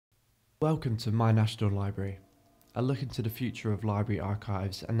Welcome to My National Library, a look into the future of library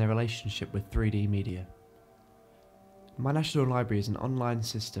archives and their relationship with 3D media. My National Library is an online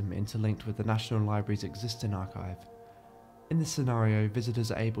system interlinked with the National Library's existing archive. In this scenario, visitors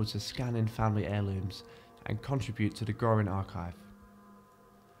are able to scan in family heirlooms and contribute to the growing archive.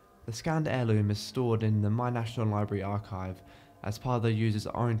 The scanned heirloom is stored in the My National Library archive as part of the user's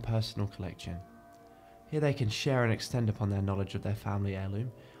own personal collection. Here they can share and extend upon their knowledge of their family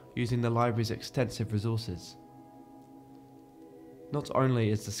heirloom using the library's extensive resources. Not only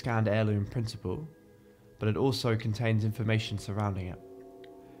is the scanned heirloom printable, but it also contains information surrounding it.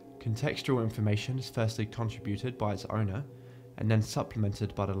 Contextual information is firstly contributed by its owner and then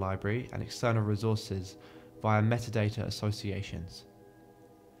supplemented by the library and external resources via metadata associations.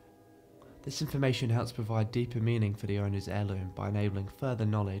 This information helps provide deeper meaning for the owner's heirloom by enabling further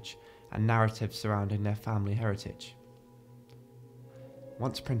knowledge and narrative surrounding their family heritage.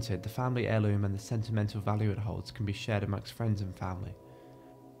 Once printed, the family heirloom and the sentimental value it holds can be shared amongst friends and family.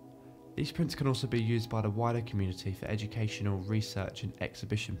 These prints can also be used by the wider community for educational, research and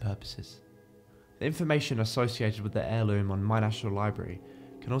exhibition purposes. The information associated with the heirloom on My National Library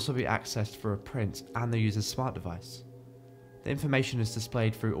can also be accessed through a print and the user's smart device. The information is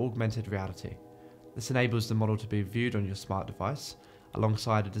displayed through augmented reality. This enables the model to be viewed on your smart device,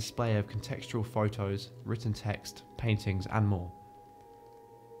 alongside a display of contextual photos, written text, paintings and more.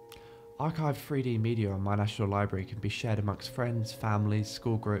 Archived 3D media on My National Library can be shared amongst friends, families,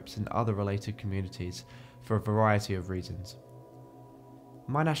 school groups and other related communities for a variety of reasons.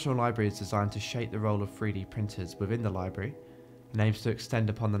 My National Library is designed to shape the role of 3D printers within the library and aims to extend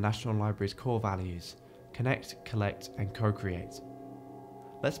upon the National Library's core values: connect, collect and co-create.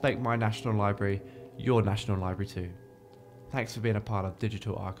 Let's make My National Library your National Library too. Thanks for being a part of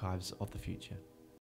digital archives of the future.